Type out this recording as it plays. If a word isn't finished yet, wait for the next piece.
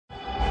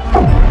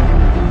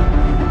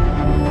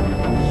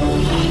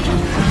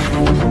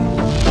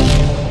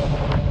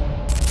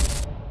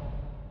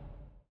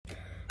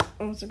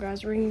What's the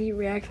guys? We're gonna be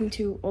reacting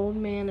to old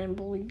man and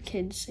bullied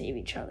kids save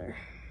each other.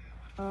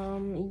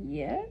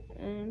 Yeah,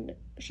 and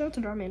shout out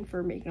to Dharman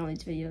for making all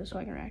these videos so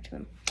I can react to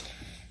them.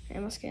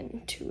 And let's get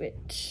into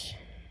it.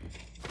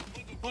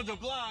 Bunch of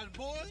blind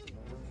boy.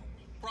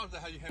 Proud of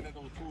how you handled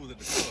those fools at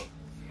the club.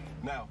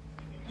 Now,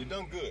 you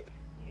done good.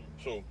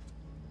 So,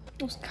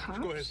 Those cops.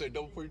 go ahead and say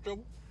double for your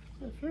trouble.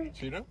 That's right.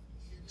 See you then?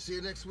 See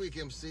you next week,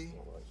 MC.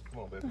 All right.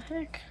 Come on, baby. What the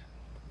heck?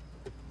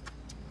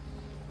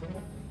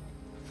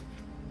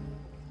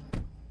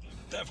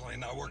 Definitely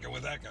not working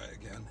with that guy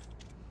again.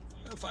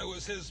 If I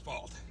was his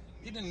fault.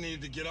 He didn't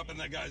need to get up in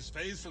that guy's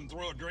face and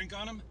throw a drink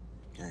on him.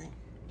 Hey,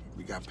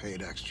 we got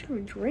paid extra. Threw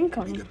a drink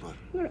on Beat him.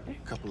 up a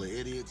couple of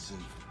idiots and...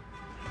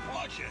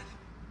 Watch it.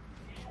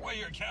 Weigh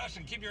your cash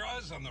and keep your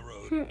eyes on the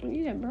road.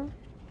 Yeah, bro.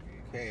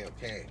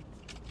 Okay.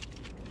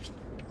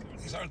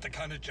 These aren't the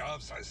kind of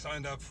jobs I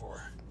signed up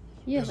for.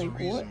 Yeah, There's like a what?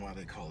 reason why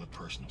they call it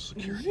personal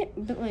security. Yeah,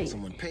 but like...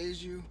 Someone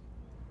pays you,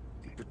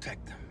 you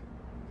protect them.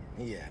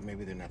 Yeah,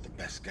 maybe they're not the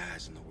best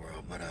guys in the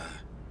world, but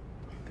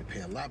they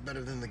pay a lot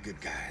better than the good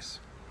guys.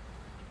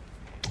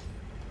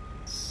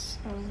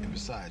 And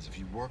besides, if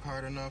you work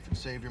hard enough and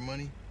save your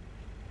money,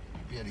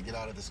 you'll be able to get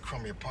out of this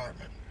crummy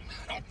apartment.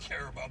 I don't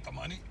care about the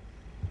money.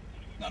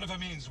 Not if it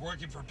means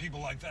working for people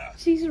like that.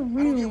 He's a I don't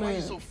real get why man.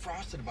 you're so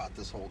frosted about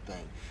this whole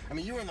thing. I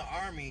mean, you were in the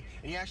army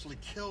and you actually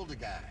killed a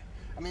guy.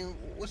 I mean,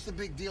 what's the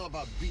big deal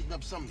about beating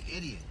up some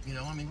idiot? You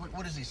know, I mean,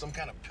 what is he, some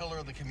kind of pillar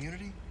of the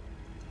community?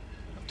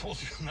 I told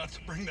you not to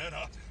bring that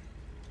up.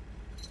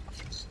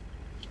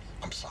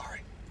 I'm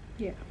sorry.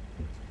 Yeah.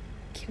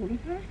 Killed a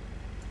guy?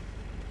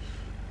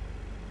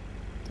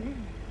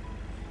 Damn.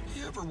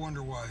 You ever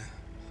wonder why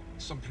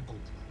some people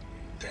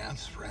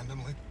dance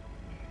randomly?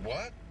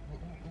 What?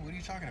 What are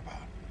you talking about?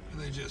 Are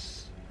they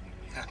just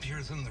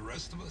happier than the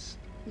rest of us?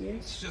 Yes.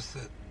 It's just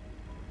that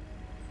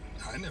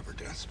I never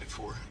danced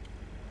before.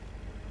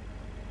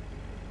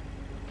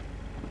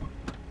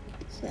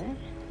 Sad.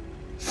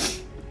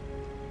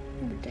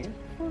 Never danced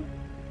before.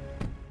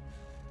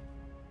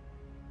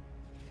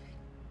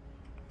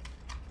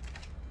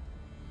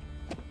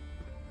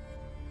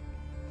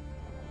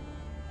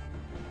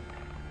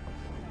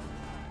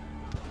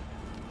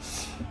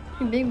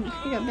 He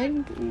got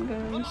big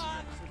guns.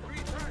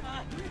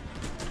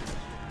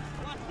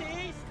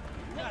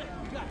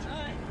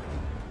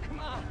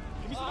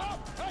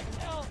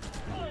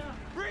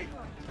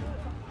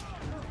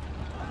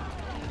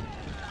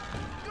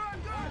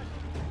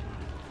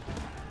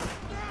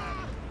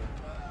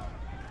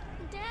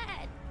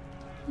 Dad!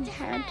 He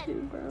had to,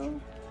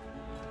 bro.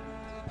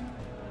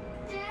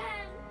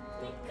 Dad!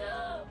 Wake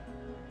up!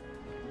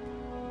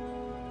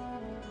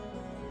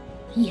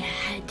 He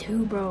had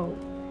to, bro.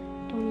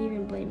 Don't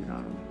even blame it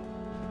on him.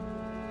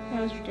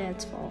 That was your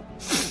dad's fault.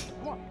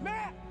 Come on,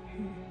 Matt!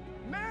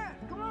 Matt,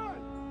 come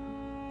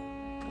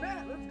on!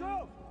 Matt, let's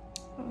go!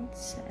 Oh,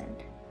 it's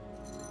sad.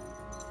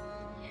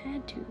 He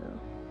had to, though.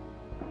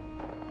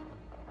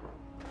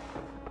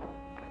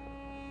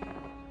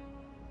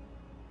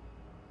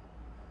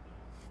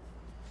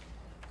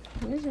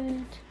 What is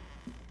it?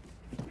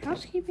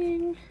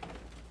 Housekeeping.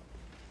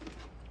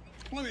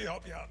 Let me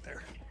help you out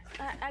there.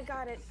 I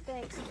got it,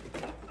 thanks.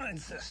 I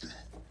insist.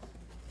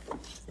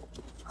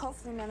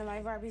 Hopefully none of my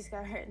Barbies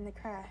got hurt in the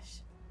crash.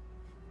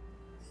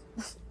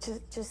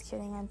 Just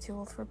kidding, I'm too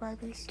old for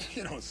Barbies.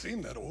 You don't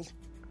seem that old.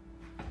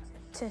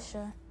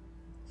 Tisha.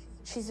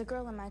 She's a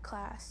girl in my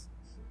class.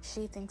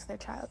 She thinks they're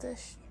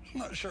childish. I'm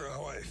not sure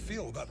how I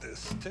feel about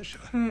this,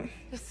 Tisha.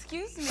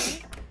 Excuse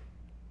me?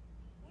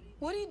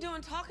 What are you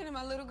doing talking to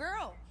my little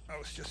girl? I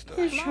was just,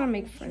 He was trying to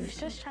make He's friends.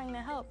 just trying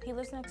to help. He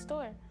lives next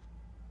door.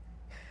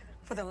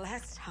 For the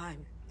last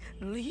time,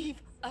 leave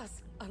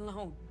us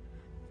alone.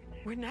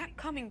 We're not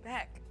coming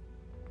back.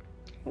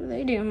 What are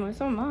they dealing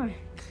with? Oh my.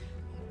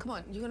 Come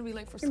on, you're gonna be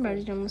late for school.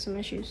 Everybody's dealing with some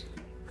issues.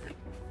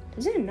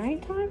 Is it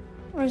nighttime?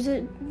 Or is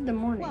it the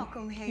morning?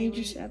 Welcome, And Haley. you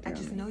just sat there I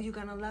just all know night? you're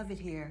gonna love it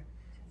here.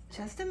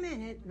 Just a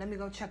minute. Let me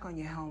go check on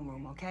your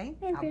homeroom, okay?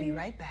 I'll Okay. be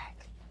right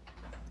back.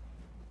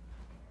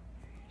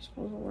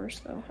 School's the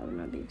worst though. I would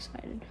not be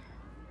excited.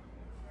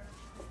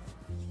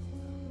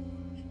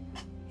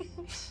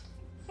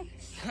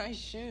 Nice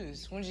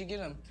shoes. When did you get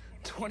them?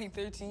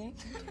 2013?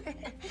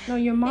 No,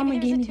 your mama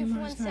Maybe gave me there's a them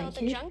 2-for-1 last sale night, at the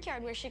kid.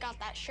 junkyard where she got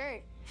that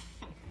shirt.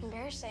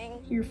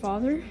 Embarrassing. Your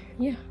father?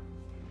 Yeah.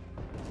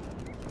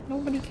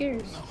 Nobody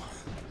cares.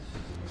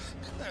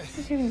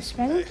 He's having a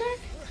spasm attack?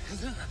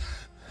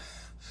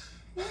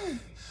 Yeah.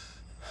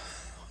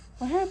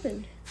 What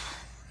happened?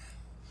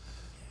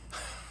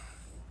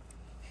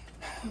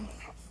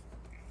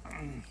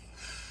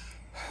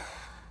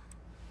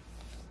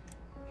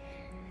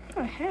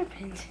 What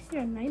happened? You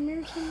had a nightmare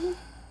or something?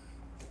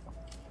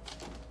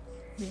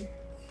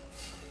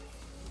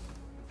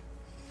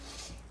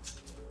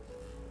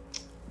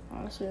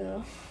 Honestly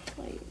though,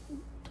 like,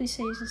 please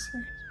say he's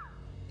asleep.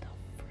 The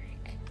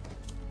freak.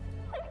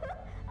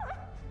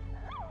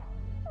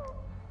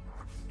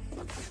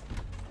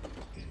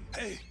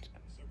 Hey,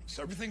 is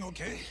everything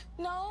okay?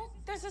 No,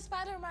 there's a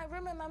spider in my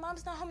room and my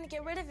mom's not home to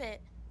get rid of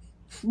it.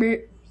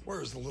 Bleh.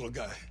 Where's the little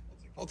guy?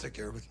 I'll take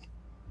care of it.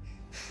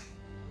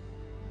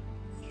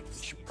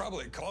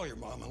 probably call your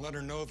mom and let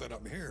her know that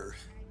I'm here.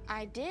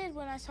 I did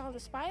when I saw the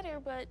spider,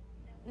 but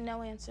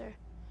no answer.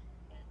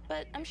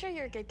 But I'm sure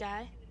you're a good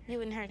guy. You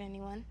wouldn't hurt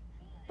anyone.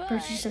 But Or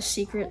just a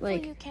secret, hopefully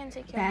like, you can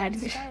take care bad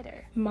of that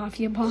spider.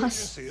 mafia You boss.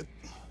 see it.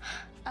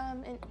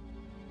 And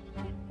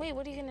wait,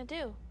 what are you gonna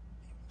do?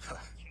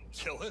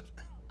 Kill it.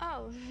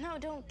 Oh, no,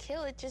 don't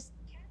kill it. Just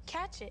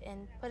catch it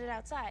and put it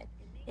outside.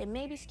 It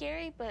may be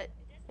scary, but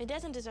it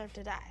doesn't deserve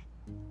to die.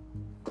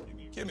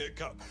 Give me a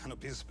cup and a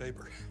piece of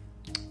paper.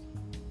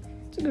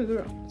 It's a good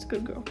girl. It's a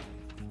good girl.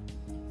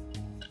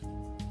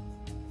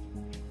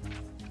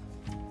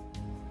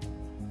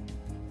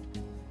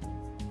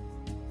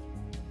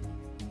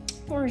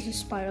 Where's the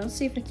spider? Let's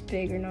see if it's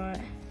big or not.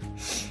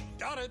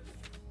 Got it.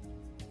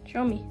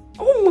 Show me.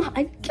 Oh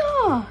my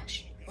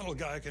gosh! Little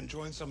guy can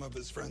join some of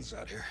his friends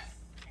out here.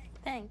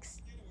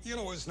 Thanks. You can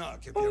always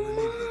knock if you ever need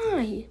anything. Oh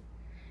my!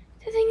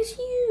 That thing is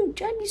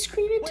huge. I'd be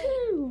screaming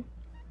too.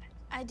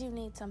 I do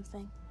need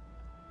something.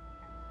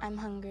 I'm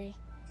hungry.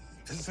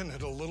 Isn't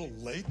it a little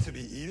late to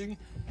be eating?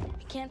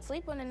 You can't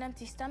sleep on an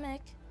empty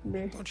stomach.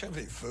 There. Don't you have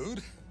any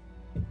food?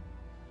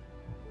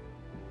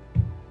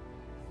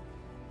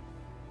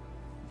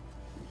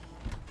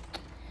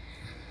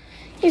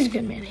 He's a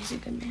good man. He's a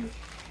good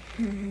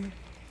man.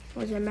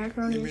 Was that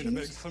macaroni You and mean to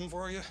make cheese? some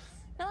for you?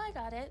 No, I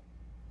got it.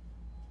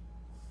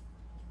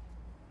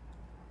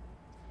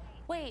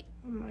 Wait,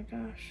 Oh my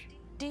gosh.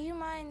 do you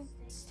mind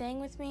staying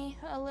with me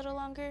a little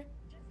longer?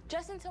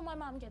 Just until my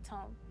mom gets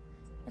home.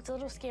 It's a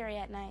little scary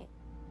at night,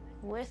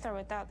 with or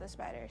without the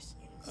spiders.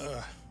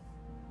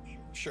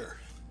 Sure.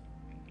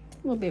 A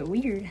little bit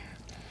weird.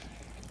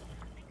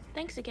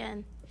 Thanks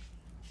again.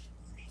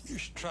 You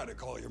should try to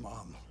call your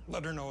mom.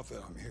 Let her know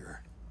that I'm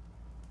here.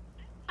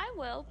 I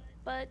will,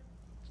 but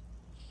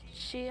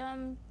she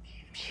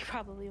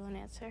probably won't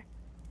answer.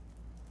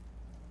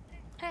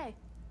 Hey,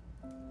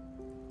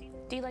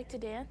 do you like to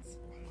dance?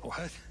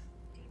 What?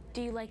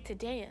 Do you like to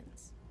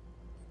dance?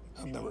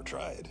 I've never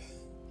tried.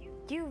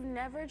 You've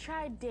never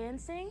tried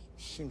dancing?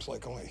 Seems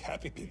like only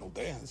happy people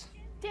dance.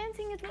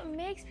 Dancing is what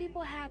makes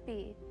people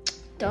happy.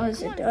 Does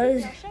Come it on,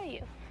 does? I'll show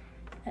you.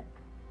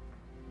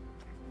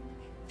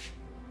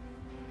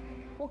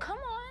 Well, come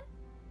on.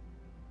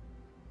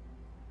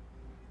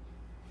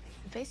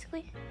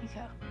 Basically, you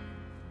go.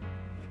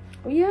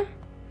 Oh yeah.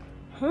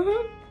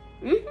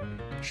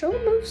 Show the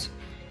moves.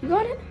 You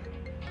got it.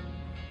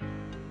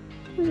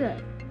 Who's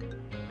that?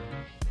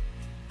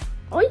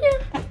 Oh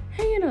yeah.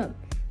 Hang it up.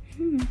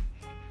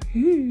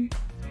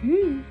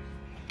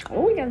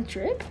 Oh, we got a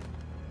trip.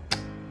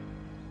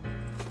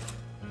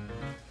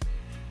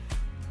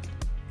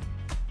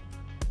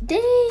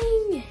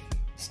 Dang!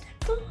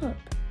 Step up.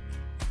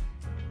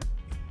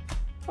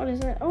 What is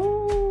that?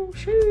 Oh,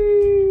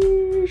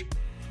 sheesh.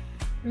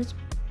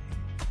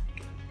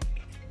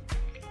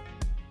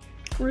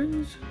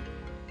 Riz.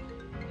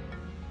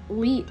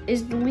 Lee,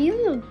 is Lee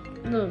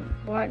the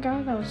black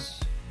guy that was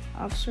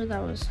officer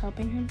that was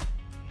helping him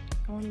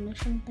on the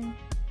mission thing?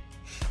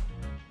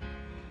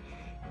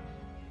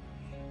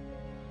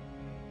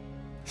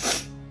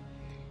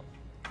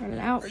 Run it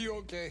out. Are you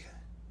okay?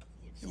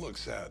 You look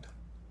sad.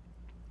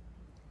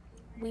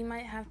 We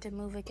might have to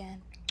move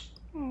again.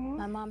 Aw.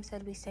 My mom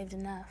said we saved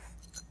enough.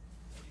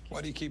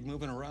 Why do you keep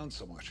moving around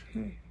so much?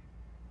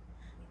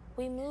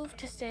 We moved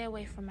to stay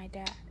away from my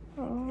dad.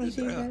 Oh, is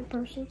he a bad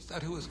person? Is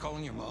that who was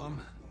calling your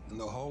mom in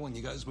the hall when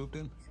you guys moved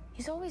in?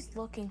 He's always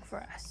looking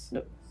for us.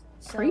 No.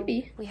 So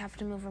Creepy. we have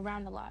to move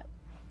around a lot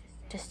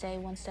to stay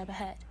one step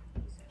ahead.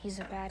 He's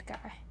a bad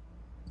guy.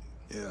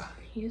 Yeah,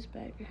 He is a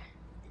bad guy.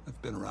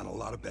 I've been around a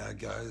lot of bad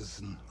guys,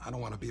 and I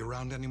don't want to be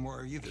around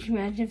anymore either. Can you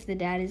imagine if the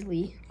dad is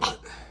Lee? But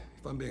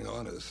if I'm being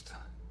honest,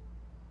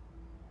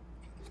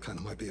 I kind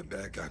of might be a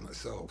bad guy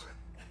myself.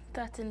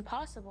 That's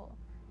impossible.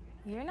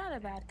 You're not a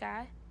bad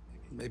guy.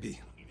 Maybe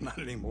not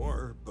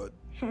anymore, but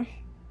I've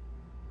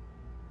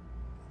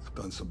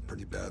done some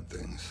pretty bad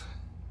things.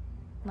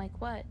 Like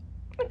what?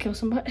 I'll kill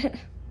somebody.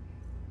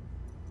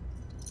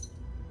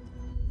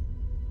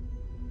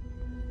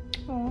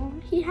 Oh,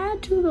 he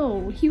had to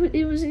though.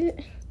 It was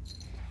it.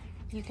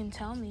 You can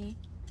tell me.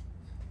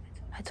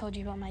 I told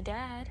you about my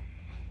dad.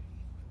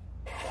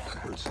 I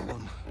hurt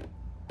someone.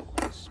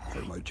 It's part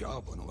of my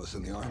job when I was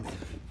in the army.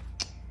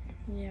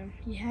 Yeah,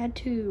 he had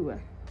to.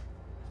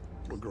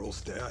 Little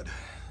girl's dad.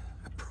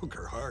 I broke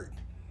her heart.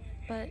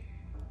 But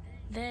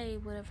they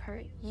would have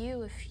hurt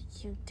you if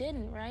you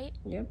didn't, right?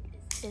 Yep.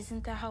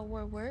 Isn't that how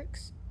war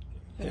works?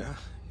 Yeah,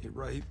 you're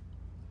right.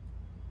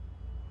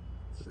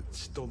 But it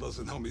still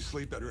doesn't help me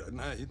sleep better at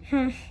night.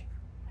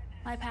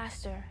 My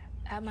pastor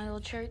at my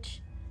old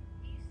church,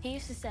 he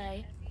used to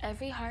say,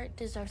 every heart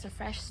deserves a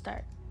fresh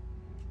start.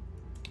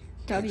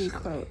 W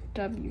quote.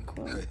 W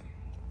quote. Hey,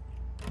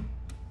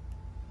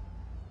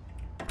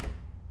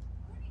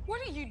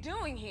 What are you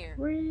doing here?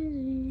 Where is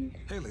he?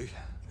 Haley,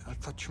 I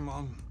thought your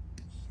mom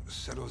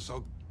said it was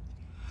okay.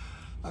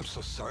 I'm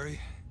so sorry.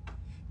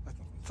 I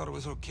thought it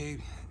was okay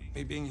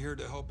me being here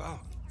to help out.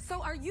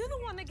 So are you the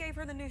one that gave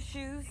her the new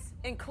shoes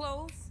and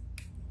clothes?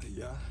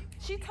 Yeah?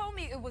 She told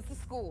me it was the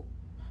school.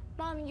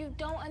 Mom, you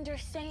don't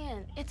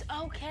understand. It's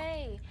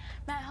okay.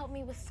 Matt helped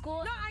me with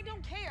school. No, I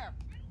don't care.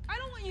 I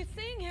don't want you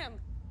seeing him.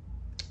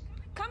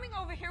 Coming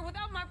over here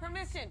without my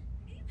permission.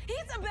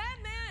 He's a bad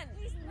man.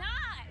 He's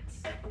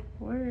not.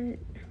 What?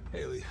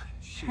 Haley,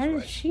 she's How did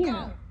right. she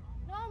know?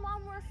 No,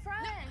 Mom, we're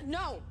friends.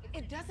 No,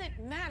 it doesn't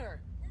matter.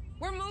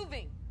 We're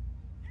moving.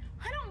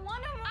 I don't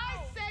want to move.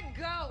 I said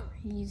go.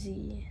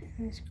 Crazy.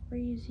 That's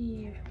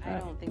crazy. I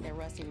don't think that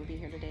Rusty would be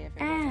here today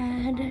if it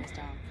wasn't for the mom's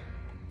town.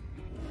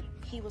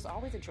 He was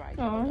always a dry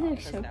Oh, dog they're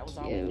because so that was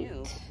all we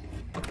knew. cute.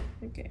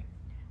 Okay.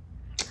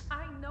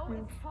 I know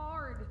it's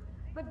hard,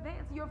 but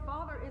Vance, your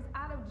father is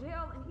out of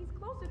jail and he's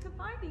closer to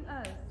finding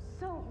us.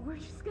 So we're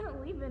just gonna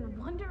leave and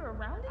wander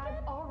around again?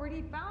 I've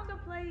already found a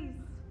place.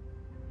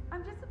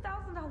 I'm just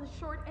 $1,000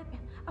 short and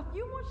a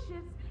few more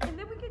shifts and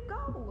then we could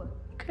go.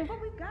 Okay.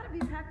 But we've got to be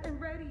packed and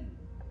ready.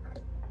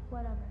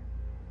 Whatever.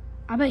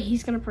 I bet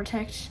he's gonna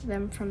protect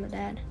them from the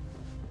dad.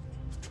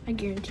 I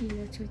guarantee you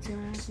that's what's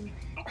gonna happen.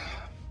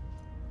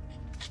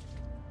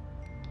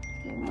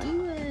 No money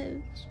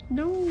left.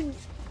 No.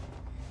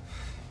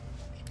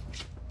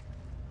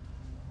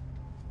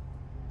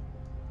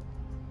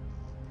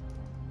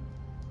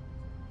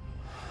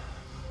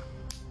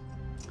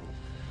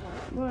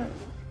 What?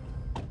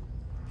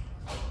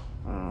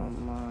 Oh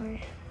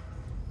my.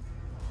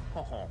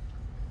 Oh,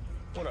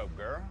 what up,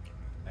 girl?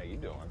 How you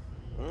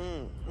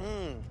doing?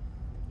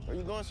 Where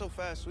you going so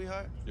fast,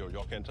 sweetheart? Yo,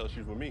 y'all can't tell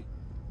she's with me.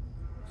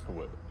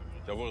 What?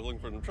 Y'all was looking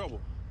for some trouble?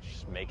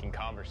 Just making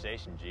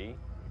conversation, G.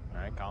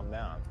 All right, calm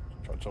down.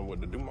 Trying to tell me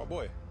what to do, my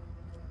boy.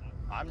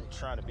 I'm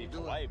trying to be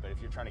polite, but if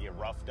you're trying to get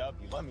roughed up,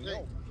 you let me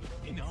know.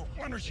 You know,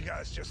 why don't you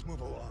guys just move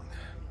along?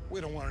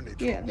 We don't want any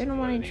trouble. Yeah, they don't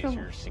want any These trouble.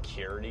 your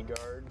security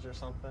guards or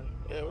something?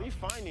 Yeah, where you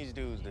find these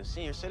dudes? The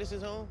senior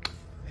citizens home?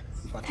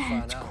 About to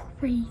find That's out.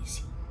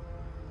 crazy.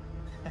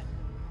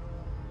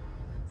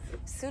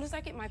 As soon as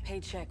I get my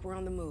paycheck, we're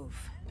on the move.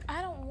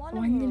 I don't want to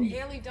One move. minute.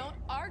 Haley, don't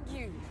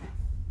argue.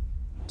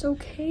 It's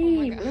okay,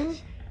 Oh my bro.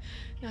 gosh.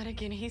 Not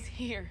again, he's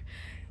here.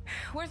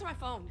 Where's my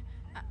phone?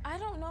 I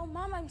don't know,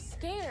 Mom. I'm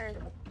scared.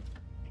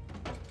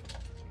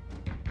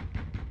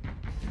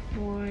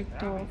 What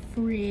the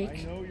freak?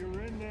 I know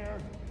you're in there.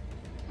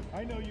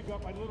 I know you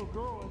got my little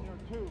girl in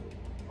there too.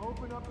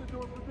 Open up the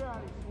door for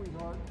Daddy,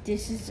 sweetheart.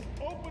 This is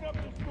Open up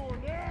this door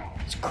now.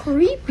 it's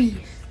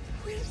creepy.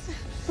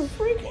 The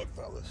freak? Look,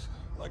 fellas,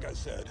 like I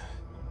said,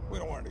 we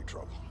don't want any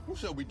trouble. Who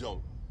said we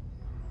don't?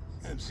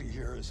 MC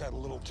here has had a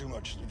little too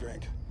much to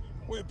drink.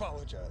 We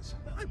apologize.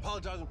 I ain't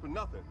apologizing for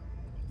nothing.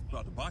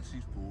 About to box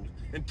these fools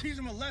and teach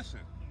them a lesson.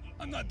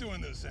 I'm not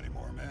doing this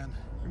anymore, man.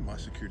 You're my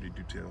security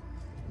detail.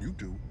 You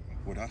do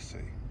what I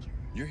say.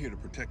 You're here to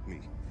protect me.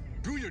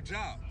 Do your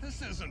job.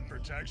 This isn't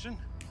protection.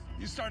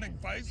 You starting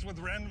fights with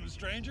random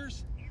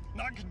strangers?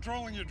 Not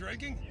controlling your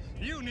drinking?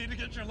 You need to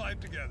get your life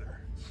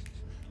together.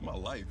 My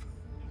life.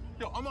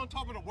 Yo, I'm on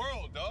top of the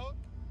world, dog.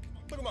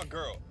 Look at my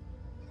girl.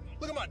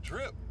 Look at my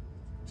drip.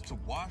 It's a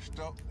washed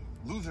up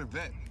loser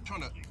vet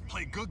trying to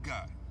play good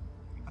guy.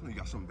 I know you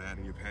got something bad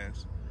in your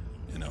past.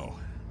 You know,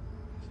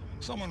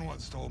 someone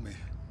once told me,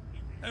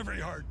 every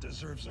heart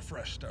deserves a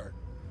fresh start.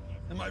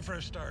 And my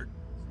fresh start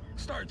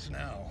starts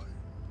now.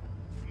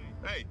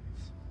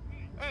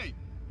 Hey,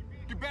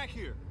 get back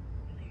here.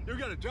 You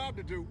got a job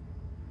to do.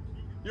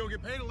 You don't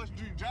get paid unless you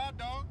do your job,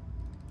 dog.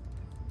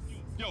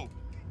 Yo,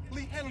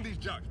 Lee, handle these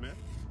jocks, man.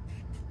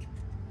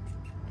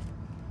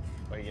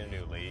 What are you gonna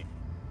do, Lee?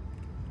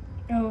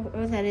 Oh,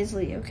 that is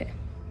Lee. Okay.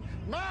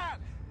 Matt!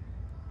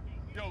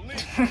 Yo,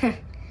 Lee.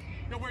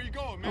 Yo, where you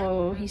going, man?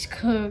 Oh, he's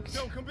cooked.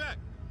 Yo, come back.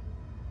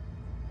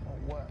 Oh,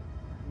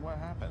 what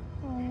happened?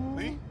 Oh,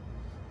 Lee?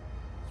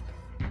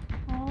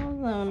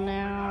 hold on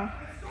now.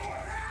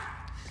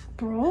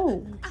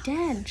 Bro,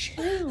 Dad,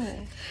 chill.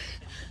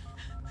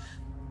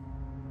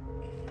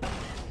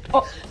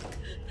 Oh.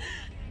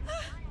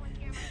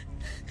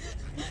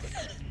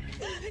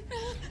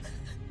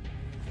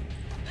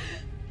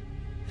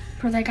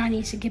 Bro, that guy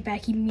needs to get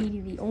back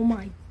immediately. Oh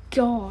my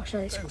gosh,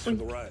 that is Thanks for the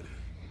crazy. ride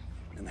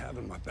and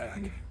having my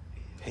back.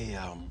 Hey,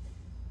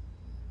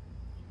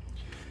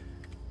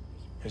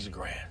 here's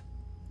 $1,000.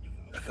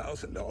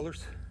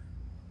 $1,000?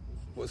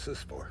 What's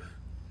this for?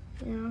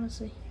 Yeah,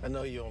 honestly. I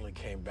know you only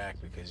came back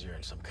because you're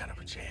in some kind of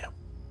a jam.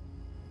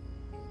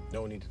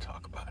 No need to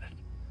talk about it.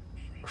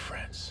 We're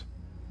friends.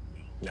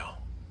 No.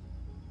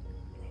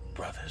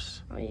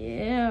 Brothers. Oh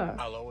yeah.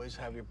 I'll always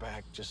have your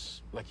back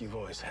just like you've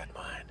always had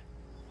mine.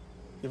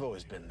 You've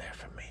always been there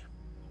for me.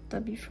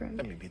 That'd be friend.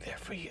 Let me be there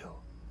for you.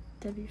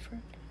 That'd be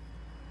friend.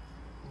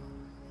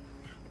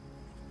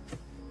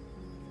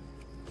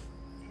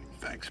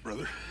 Thanks,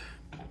 brother.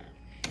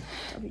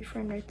 That'd be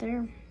friend right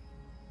there.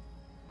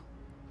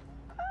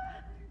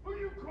 Who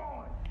you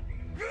calling?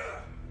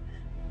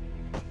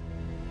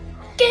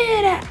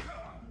 Get out!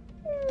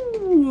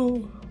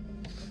 Ooh.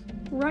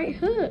 Right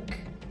hook.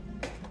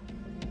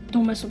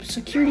 Don't mess with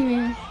security,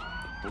 man.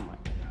 Oh my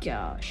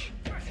gosh.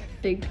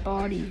 Big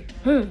body.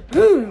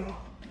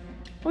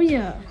 Oh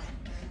yeah.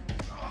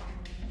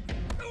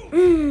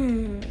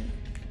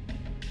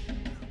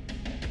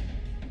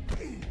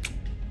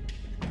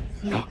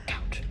 Knockout.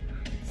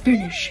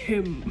 Finish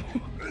him.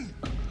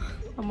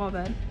 Oh, my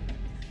bad.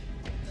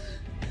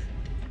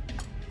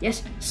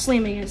 Yes,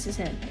 slam against his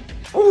head.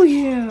 Oh,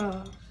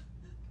 yeah.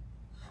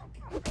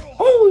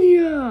 Oh,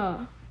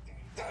 yeah.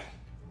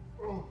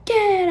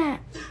 Get it.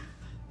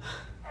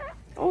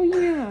 Oh,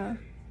 yeah.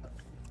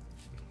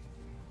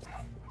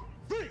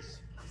 Please.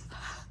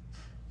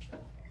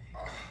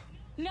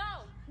 No,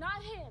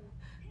 not him.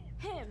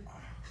 Him.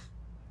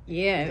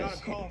 Yeah. We got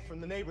a call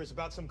from the neighbors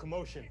about some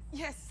commotion.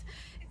 Yes,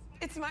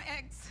 it's my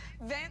ex,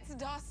 Vance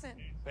Dawson.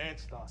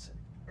 Vance Dawson.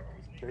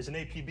 There's an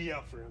APB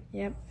out for him.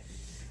 Yep.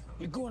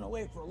 You're going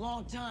away for a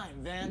long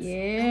time, Vance.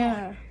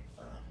 Yeah.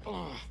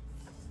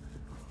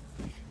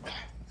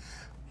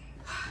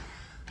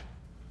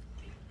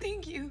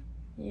 Thank you.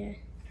 Yeah.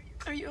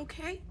 Are you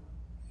okay?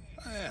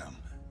 I am.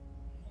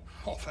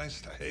 All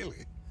thanks to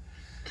Haley.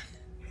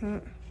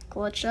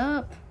 Clutch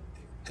up.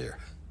 Here,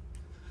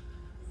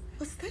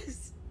 What's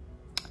this?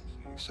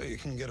 so you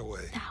can get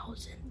away.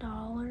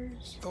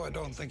 $1,000. Though I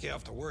don't think you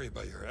have to worry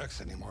about your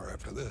ex anymore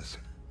after this.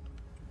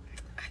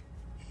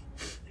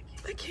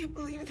 I can't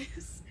believe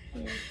this.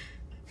 Yeah.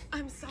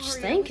 I'm sorry. Just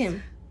thank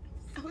him.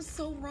 I was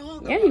so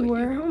wrong. Yeah, you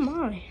were. Oh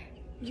my.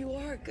 You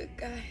are a good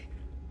guy.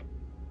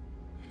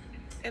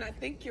 And I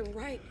think you're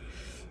right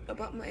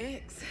about my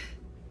ex.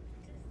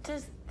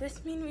 Does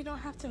this mean we don't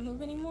have to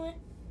move anymore?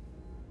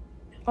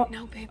 Oh,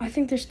 No, baby. I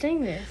think they're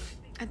staying there.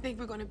 I think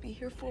we're gonna be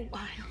here for a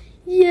while.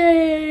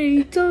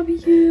 Yay!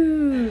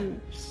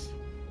 W's.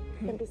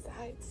 And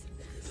besides,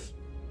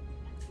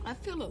 I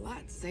feel a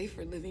lot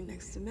safer living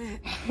next to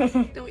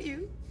Matt. Don't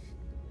you?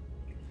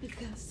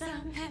 Because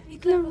I'm happy,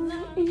 clap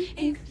along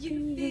if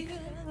you feel.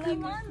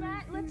 Come on,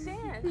 Matt, let's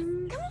dance.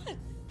 Come on.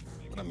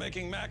 But I'm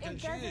making mac and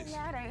It doesn't cheese.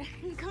 matter.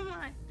 Come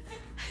on.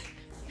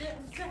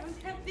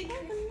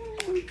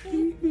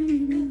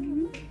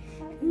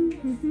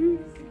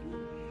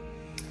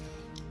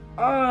 Oh,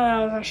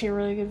 that was actually a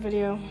really good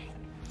video.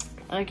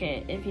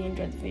 Okay, if you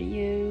enjoyed the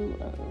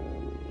video,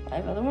 I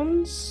have other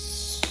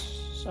ones.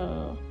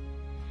 So,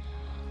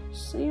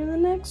 see you in the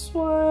next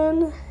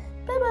one.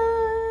 Bye-bye.